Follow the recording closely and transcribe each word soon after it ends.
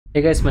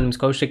Hey guys, my name is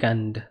Koushik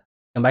and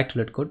welcome back to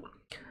LetCode.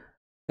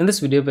 In this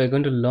video, we are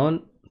going to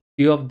learn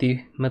few of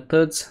the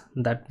methods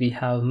that we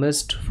have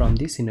missed from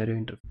the scenario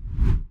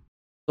interface.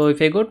 So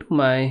if I go to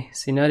my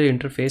scenario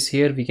interface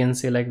here, we can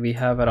see like we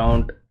have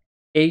around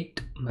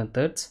 8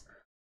 methods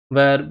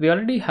where we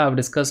already have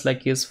discussed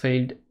like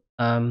isFailed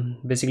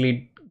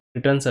basically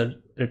returns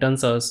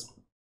us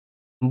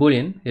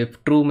boolean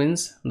if true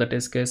means that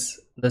is case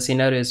the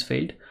scenario is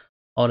failed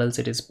or else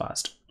it is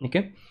passed.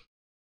 Okay.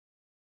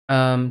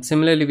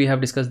 Similarly, we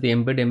have discussed the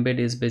embed. Embed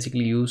is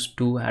basically used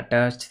to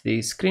attach the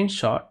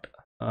screenshot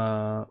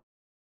uh,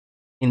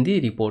 in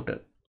the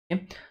reporter.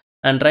 Okay?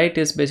 And write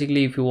is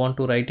basically if you want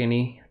to write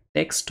any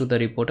text to the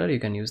reporter, you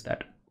can use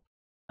that.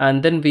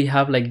 And then we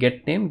have like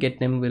getName.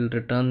 GetName will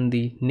return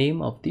the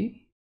name of the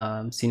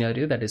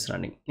scenario that is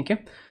running.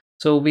 Okay.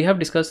 So we have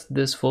discussed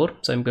this 4.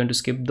 So I'm going to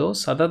skip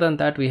those. Other than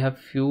that, we have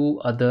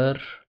few other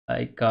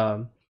like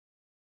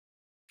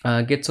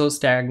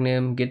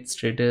GetSourceTagName,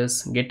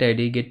 getStatus,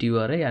 getId,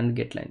 getUri, and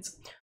getLines.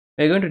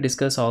 We're going to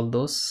discuss all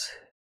those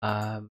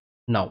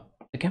now.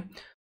 Okay,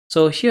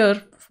 so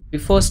here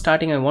before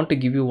starting I want to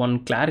give you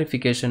one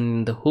clarification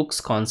in the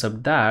hooks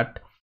concept that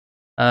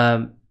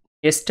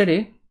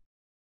yesterday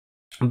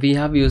we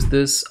have used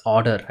this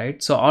order,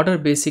 right? So order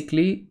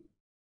basically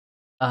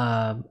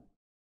it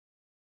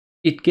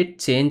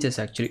gets changes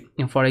actually.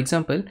 And for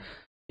example,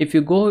 if you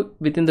go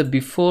within the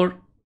before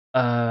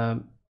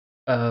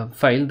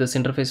file, this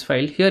interface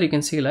file, here you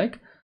can see like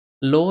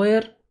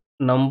lower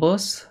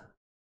numbers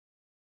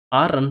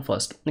are run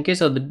first. Okay,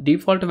 so the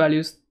default value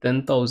is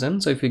 10,000.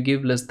 So if you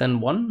give less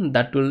than 1,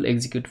 that will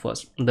execute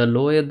first. The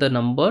lower the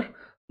number,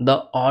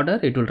 the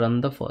order it will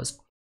run the first,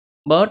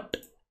 but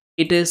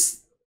it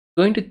is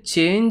going to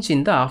change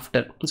in the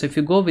after. So if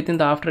you go within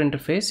the after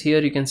interface, here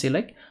you can see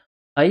like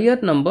higher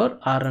number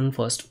are run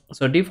first.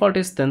 So default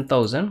is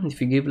 10,000.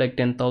 If you give like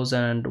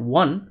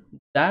 10,001,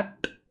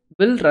 that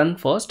will run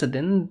first,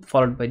 then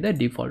followed by the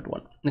default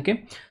one.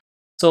 Okay,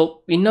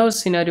 so in our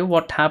scenario,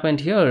 what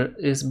happened here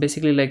is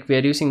basically like we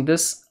are using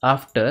this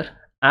after,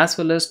 as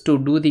well as to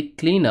do the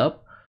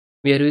cleanup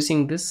we are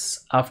using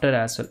this after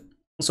as well.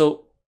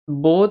 So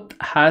both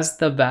has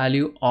the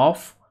value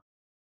of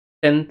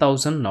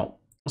 10,000 now.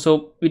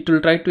 So it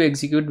will try to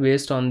execute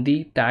based on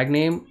the tag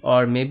name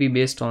or maybe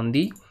based on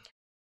the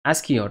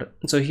ASCII order.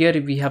 So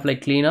here we have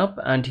like cleanup,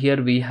 and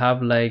here we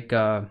have like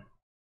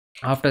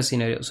after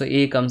scenario. So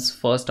A comes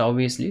first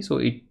obviously, so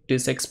it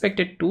is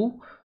expected to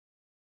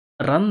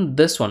run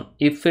this one.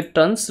 If it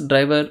runs,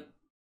 driver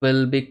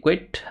will be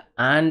quit,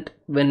 and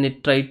when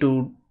it try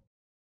to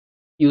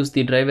use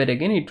the driver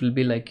again, it will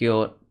be like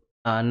your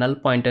null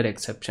pointer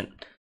exception.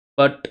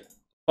 But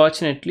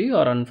fortunately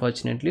or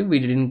unfortunately, we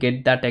didn't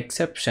get that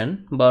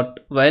exception.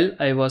 But while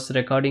I was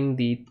recording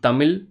the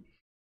Tamil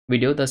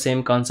video, the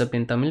same concept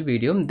in Tamil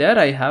video, there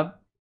I have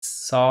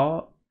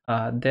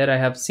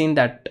seen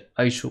that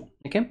issue.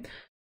 Okay,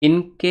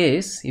 in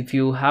case if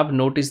you have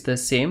noticed the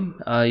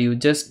same, you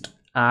just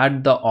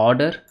add the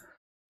order,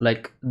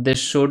 like this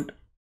should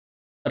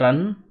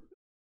run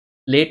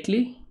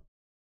lately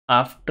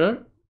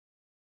after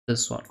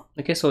this one.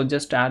 Okay, so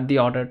just add the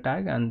order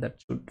tag and that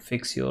should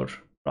fix your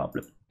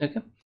problem.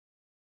 Okay,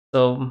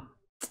 so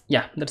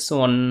yeah, that's the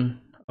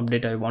one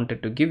update I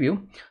wanted to give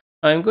you.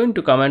 I'm going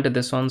to comment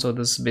this one. So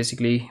this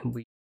basically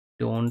we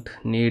don't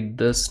need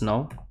this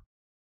now.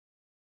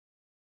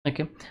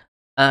 Okay,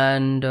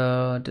 and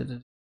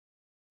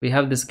we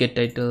have this get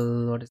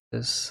title. What is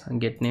this?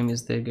 Get name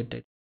is there, get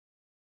title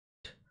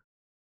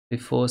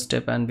before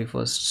step, and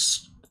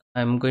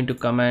I'm going to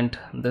comment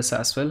this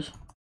as well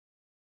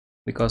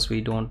because we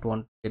don't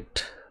want to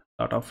get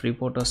a lot of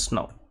reporters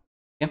now.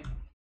 Okay,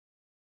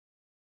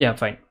 yeah,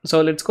 fine.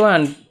 So let's go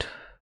and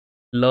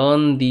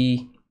learn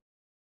the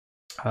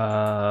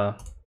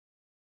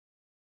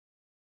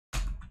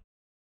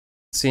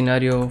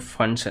scenario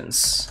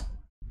functions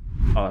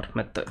or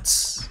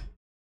methods.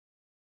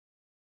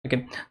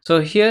 Okay,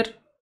 so here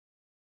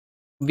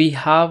we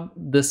have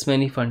this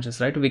many functions,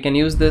 right? We can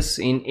use this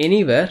in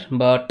anywhere,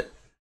 but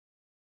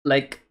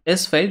like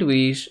isFailed,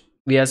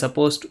 we are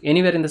supposed to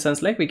anywhere in the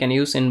sense like we can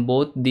use in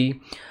both the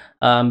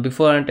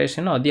before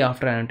annotation or the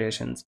after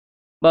annotations.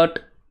 But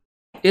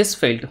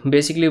isFailed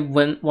basically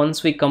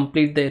once we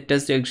complete the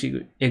test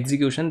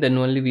execution, then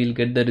only we'll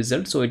get the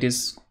result. So it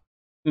is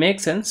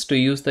makes sense to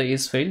use the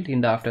isFailed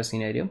in the after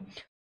scenario.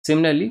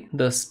 Similarly,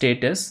 the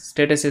status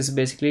is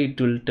basically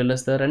it will tell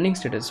us the running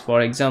status.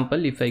 For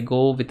example, if I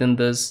go within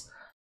this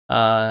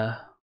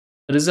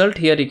result,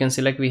 here you can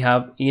see like we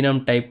have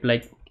enum type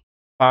like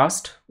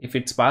passed. If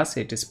it's passed,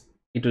 it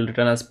will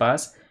return as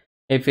pass.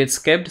 If it's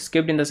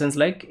skipped in the sense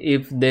like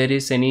if there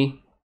is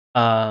any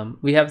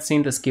we have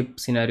seen the skip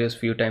scenarios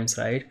few times,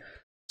 right?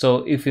 So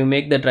if you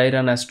make the dry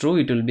run as true,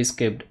 it will be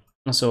skipped.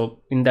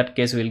 So in that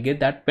case we'll get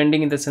that.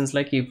 Pending in the sense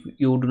like if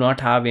you do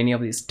not have any of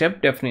the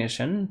step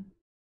definition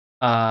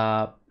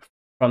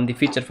from the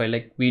feature file,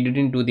 like we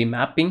didn't do the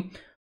mapping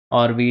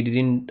or we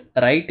didn't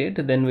write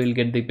it, then we'll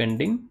get the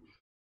pending.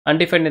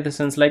 Undefined in the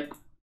sense like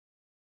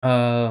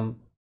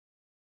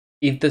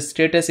if the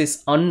status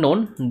is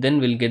unknown, then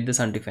we'll get this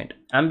undefined.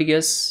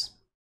 Ambiguous,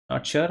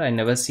 not sure, I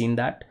never seen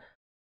that.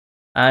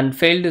 And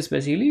failed is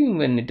basically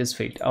when it is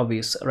failed,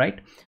 obvious, right?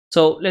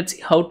 So let's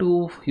see how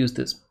to use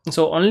this.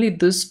 So only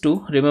this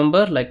two,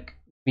 remember, like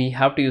we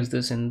have to use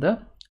this in the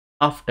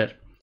after.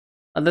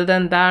 Other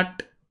than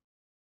that,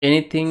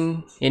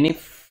 anything, any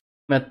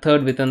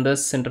method within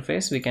this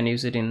interface, we can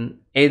use it in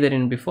either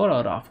in before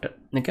or after.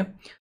 Okay,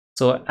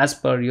 so as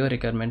per your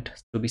requirement,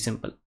 to be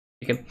simple.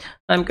 Okay,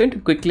 I'm going to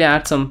quickly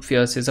add some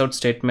sysout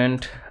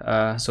statement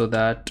so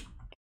that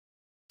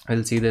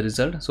I'll see the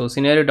result. So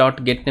scenario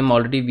dot getName,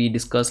 already we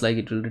discussed, like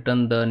it will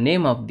return the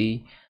name of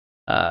the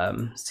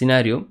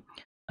scenario,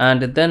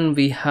 and then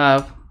we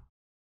have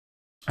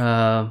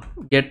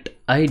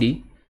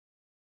getId.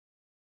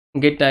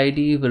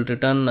 GetId will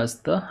return as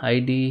the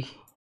ID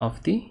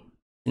of the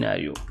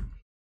scenario,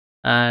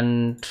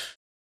 and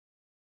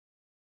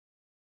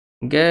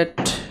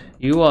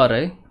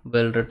getUri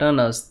will return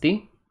as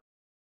the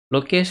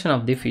location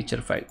of the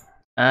feature file.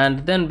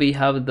 And then we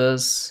have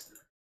this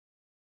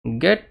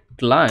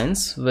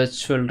getLines,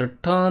 which will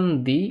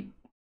return the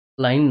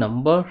line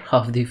number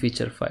of the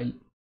feature file.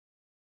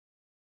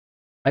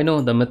 I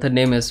know the method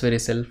name is very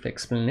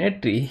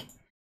self-explanatory,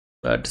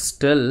 but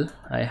still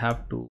I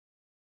have to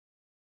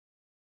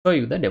show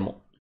you the demo.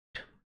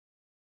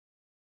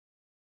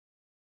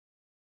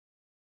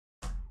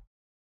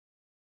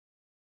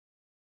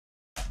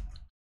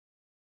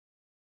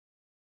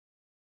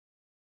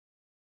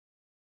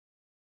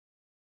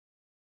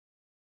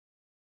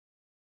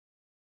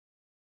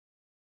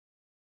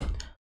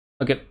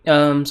 Okay,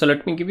 so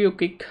let me give you a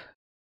quick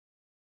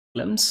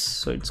glimpse.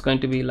 So it's going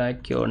to be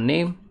like your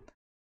name,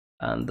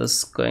 and this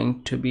is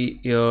going to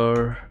be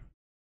your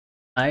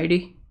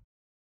ID,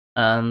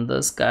 and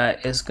this guy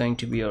is going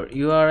to be your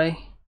URI,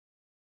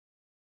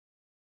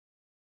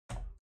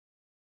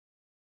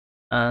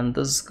 and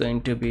this is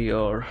going to be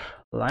your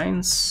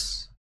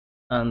lines,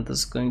 and this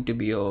is going to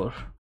be your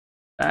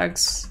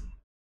tags.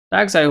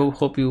 I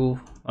hope you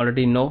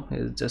already know,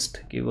 is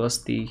just give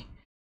us the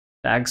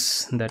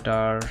tags that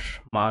are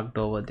marked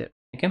over there.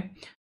 Okay,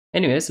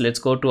 anyways, let's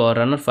go to our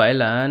runner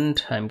file,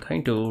 and I'm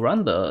going to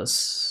run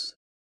this.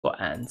 Go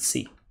and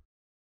see.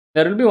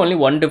 There will be only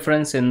one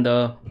difference in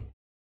the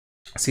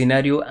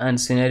scenario and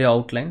scenario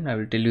outline, I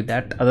will tell you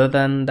that. Other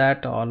than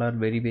that, all are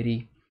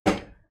very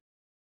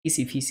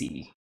easy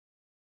peasy.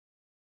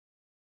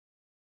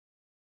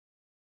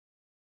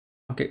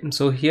 Okay,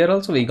 so here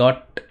also we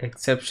got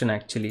exception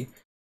actually.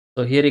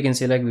 So here you can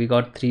see, like we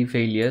got 3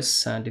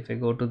 failures, and if I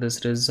go to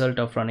this result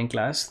of running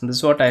class, this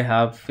is what I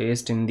have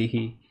faced in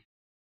the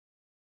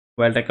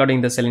while recording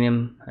the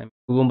Selenium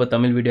Kuvumba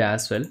Tamil video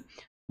as well.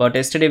 But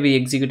yesterday we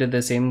executed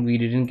the same, we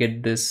didn't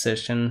get this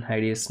session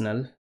ID is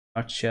null.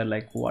 Not sure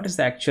like what is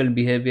the actual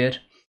behavior,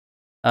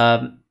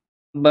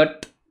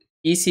 but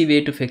easy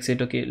way to fix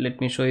it. Okay,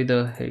 let me show you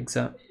the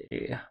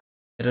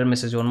error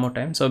message one more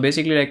time. So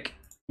basically, like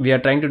we are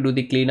trying to do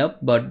the cleanup,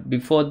 but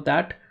before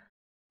that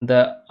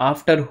the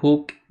after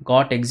hook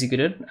got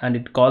executed and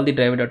it called the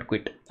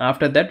driver.quit.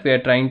 After that we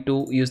are trying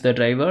to use the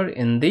driver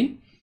in the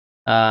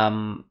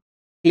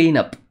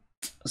cleanup.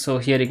 So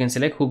here you can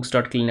select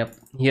hooks.cleanup.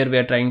 Here we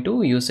are trying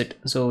to use it,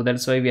 so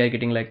that's why we are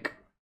getting like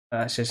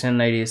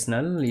session ID is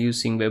null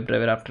using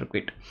WebDriver after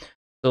quit.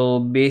 So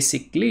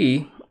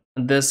basically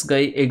this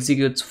guy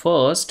executes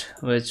first,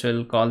 which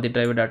will call the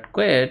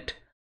driver.quit,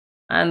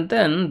 and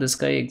then this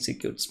guy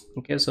executes.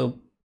 Okay, so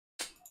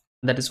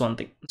that is one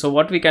thing. So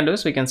what we can do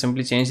is we can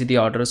simply change the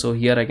order. So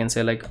here I can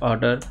say like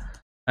order,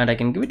 and I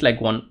can give it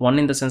like one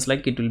in the sense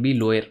like it will be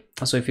lower.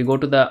 So if you go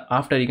to the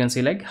after, you can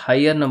see like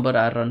higher number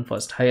are run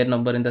first. Higher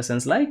number in the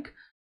sense like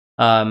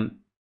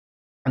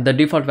the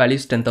default value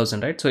is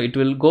 10,000, right? So it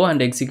will go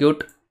and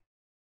execute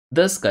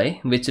this guy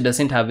which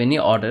doesn't have any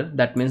order.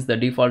 That means the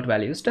default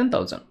value is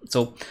 10,000.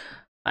 So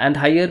and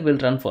higher will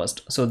run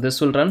first, so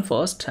this will run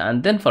first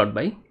and then followed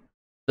by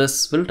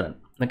this will run.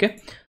 Okay,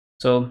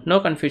 so no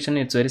confusion,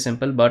 it's very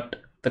simple. But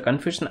the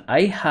confusion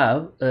I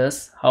have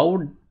is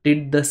how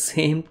did the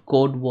same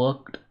code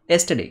worked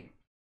yesterday?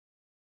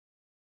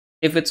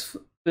 If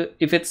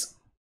it's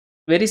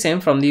very same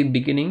from the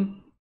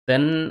beginning,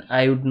 then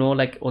I would know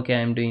like okay,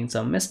 I'm doing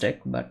some mistake.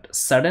 But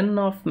sudden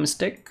of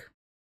mistake,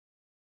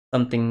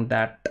 something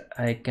that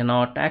I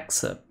cannot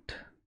accept.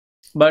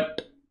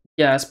 But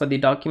yeah, as per the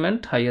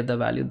document, higher the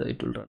value that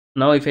it will run.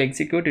 Now if I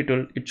execute,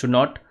 it should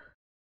not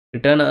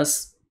return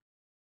us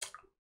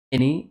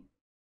any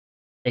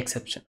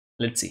exception.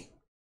 Let's see.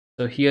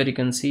 So here you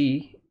can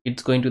see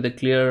it's going to the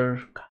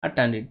clear cut,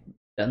 and it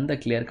done the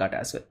clear cut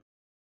as well.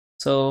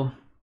 So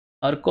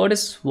our code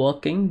is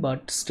working,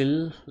 but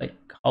still like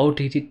how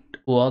did it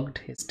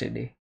worked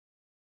yesterday?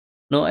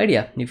 No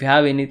idea. If you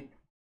have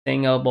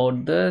anything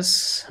about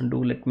this,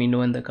 do let me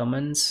know in the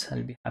comments.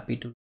 I'll be happy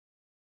to.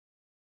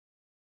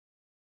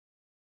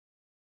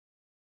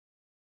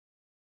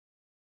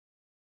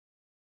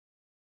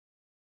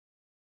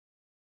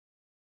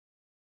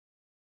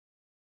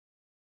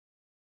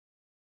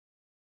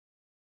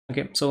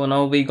 Okay, so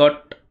now we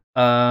got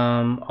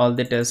all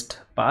the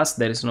test passed,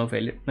 there is no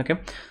failure. Okay,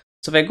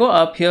 So if I go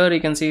up here, you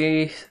can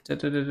see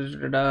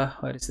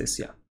where is this?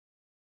 Yeah,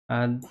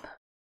 and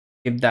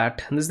keep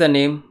that. This is the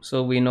name,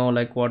 so we know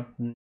like what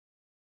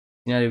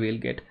scenario we'll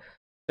get.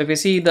 So if you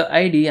see the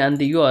ID and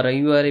the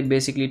URI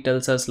basically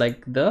tells us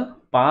like the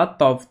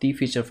path of the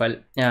feature file.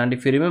 And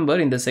if you remember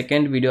in the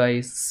second video,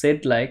 I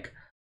said like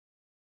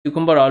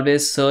Cucumber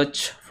always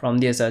search from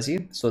the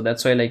src, so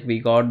that's why like we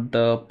got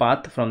the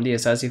path from the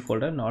src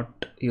folder,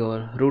 not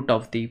your root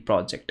of the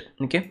project.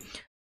 Okay,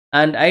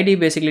 and ID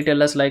basically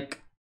tell us like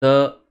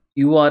the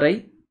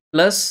URI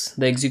plus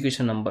the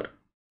execution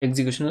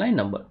line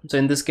number. So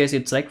in this case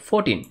it's like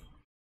 14.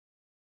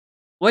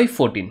 Why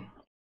 14?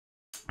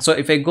 So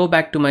if I go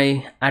back to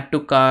my add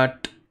to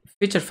cart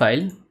feature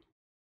file,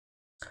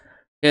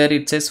 here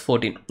it says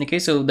 14. Okay,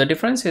 so the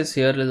difference is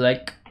here is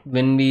like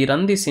when we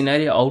run the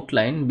scenario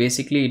outline,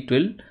 basically it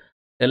will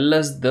tell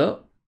us the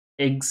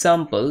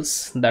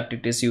examples that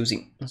it is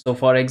using. So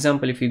for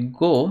example, if you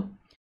go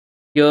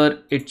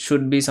here, it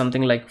should be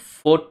something like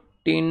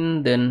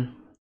 14, then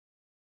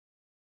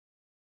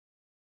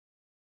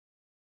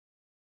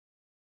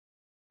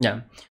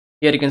yeah,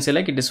 here you can say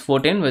like it is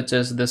 14, which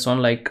is this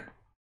one like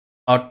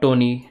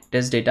Autoni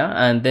test data,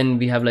 and then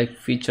we have like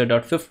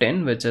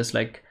feature.15, which is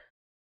like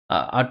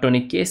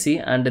Autoni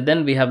KC, and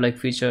then we have like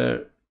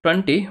feature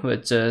 20,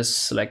 which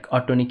is like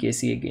Autoni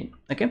KC again.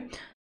 Okay,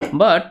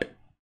 but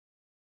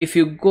if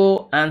you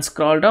go and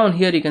scroll down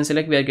here, you can see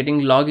like we are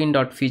getting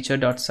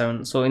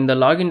login.feature.7. so in the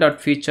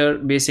login.feature,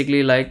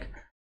 basically like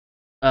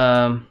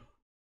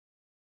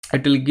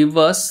it will give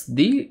us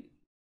the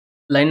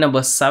line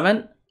number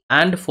 7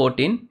 and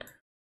 14.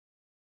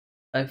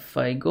 If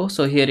I go,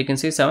 so here you can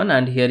see 7,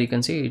 and here you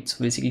can see it's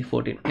basically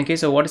 14. Okay,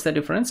 so what is the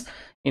difference?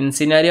 In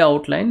scenario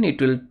outline,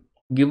 it will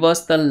give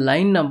us the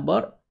line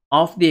number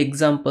of the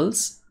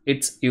examples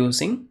it's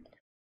using,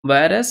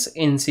 whereas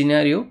in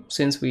scenario,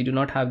 since we do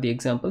not have the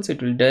examples,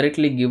 it will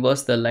directly give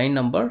us the line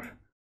number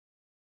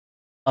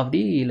of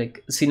the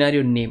like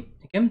scenario name.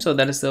 Okay, so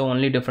that is the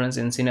only difference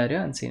in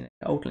scenario and scenario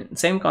outline.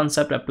 Same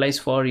concept applies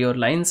for your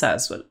lines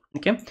as well.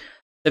 Okay, so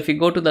if you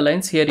go to the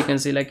lines, here you can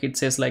see like it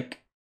says like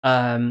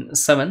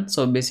 7,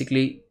 so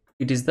basically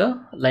it is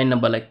the line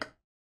number, like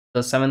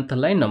the 7th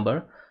line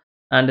number,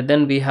 and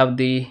then we have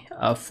the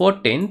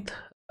 14th,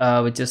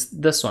 which is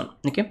this one.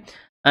 Okay,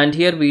 and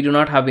here we do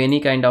not have any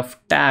kind of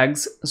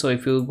tags, so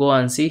if you go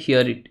and see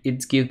here,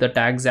 it gives the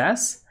tags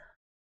as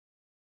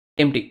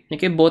empty.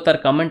 Okay, both are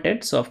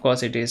commented, so of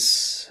course it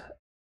is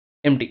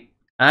empty.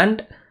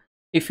 And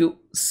if you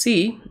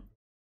see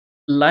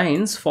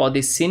lines for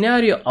the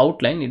scenario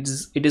outline,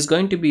 it is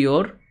going to be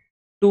your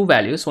two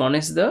values. One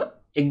is the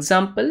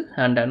example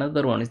and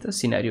another one is the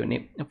scenario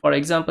name. For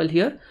example,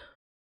 here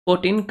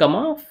 14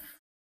 comma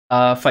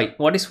 5.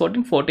 What is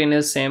 14? 14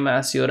 is same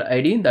as your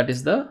ID, that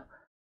is the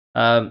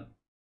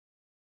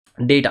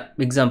data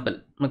example.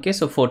 Okay,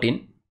 so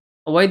 14.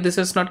 Why this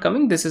is not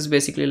coming? This is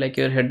basically like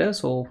your header,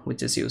 so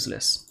which is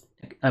useless.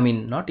 I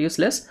mean, not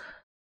useless,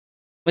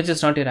 which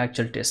is not your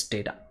actual test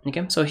data.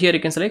 Okay, so here you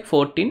can select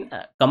 14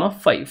 comma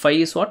 5. 5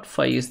 is what?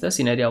 5 is the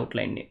scenario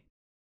outline name.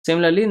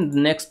 Similarly,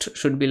 next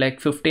should be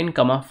like 15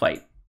 comma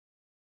 5.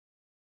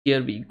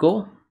 Here we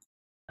go,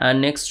 and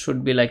next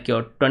should be like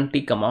your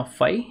 20 comma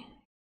 5,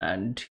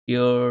 and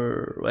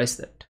here, why is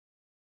that?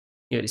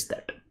 Here is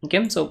that.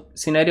 Okay, so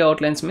scenario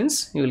outlines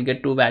means you will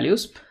get two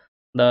values,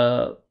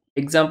 the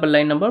example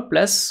line number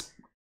plus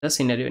the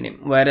scenario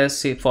name,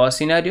 whereas for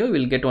scenario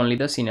we'll get only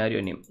the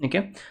scenario name.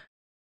 Okay,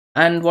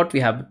 and what we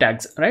have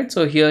tags, right?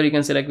 So here you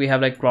can select we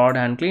have like prod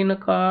and clean a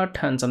cart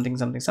and something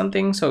something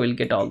something, so we'll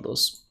get all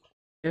those.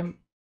 Okay,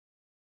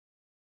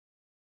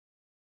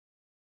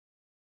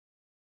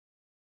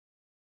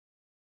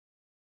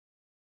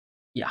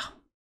 yeah,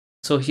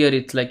 so here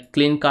it's like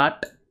clean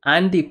cart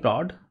and the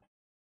prod,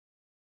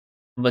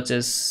 which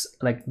is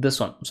like this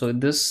one, so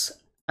this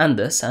and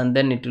this, and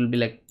then it will be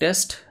like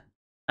test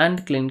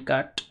and clean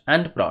cart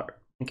and prod.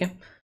 Okay,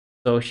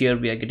 so here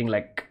we are getting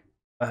like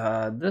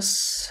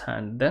this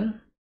and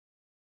then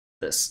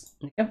this.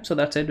 Okay, so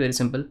that's it, very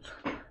simple.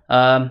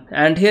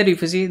 And here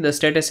if you see, the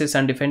status is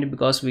undefined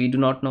because we do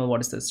not know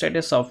what is the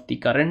status of the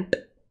current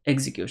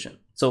execution.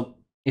 So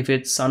if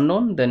it's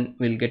unknown, then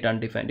we'll get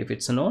undefined. If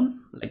it's known,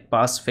 like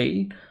pass,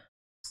 failed,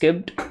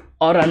 skipped,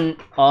 or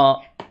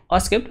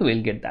skipped,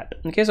 we'll get that.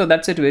 Okay, so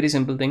that's it, very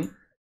simple thing.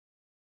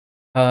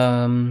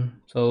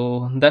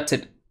 So that's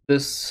it.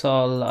 This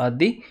all are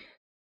the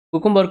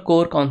Cucumber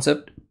core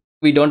concept.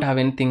 We don't have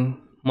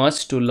anything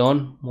much to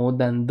learn more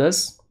than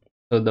this.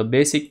 So the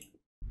basic,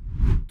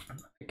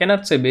 I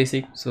cannot say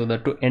basic, so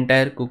the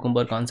entire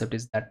Cucumber concept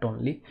is that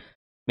only.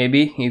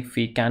 Maybe if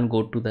we can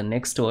go to the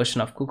next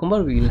version of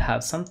Cucumber, we will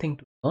have something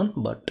to learn,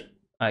 but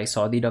I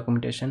saw the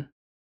documentation,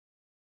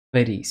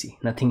 very easy,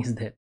 nothing is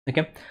there.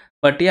 Okay,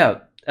 but yeah,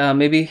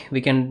 maybe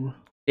we can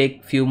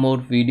take few more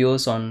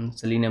videos on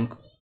Selenium,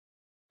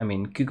 I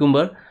mean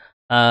Cucumber,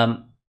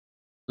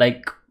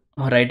 like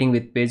writing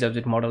with page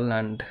object model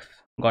and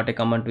got a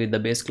comment with the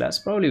base class.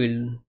 Probably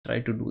we'll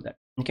try to do that.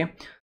 Okay,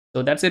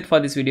 so that's it for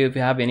this video. If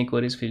you have any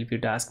queries, feel free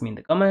to ask me in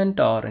the comment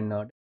or in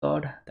our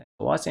Discord. Thanks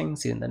for watching.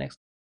 See you in the next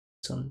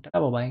soon. Bye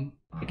bye.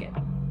 Take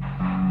care.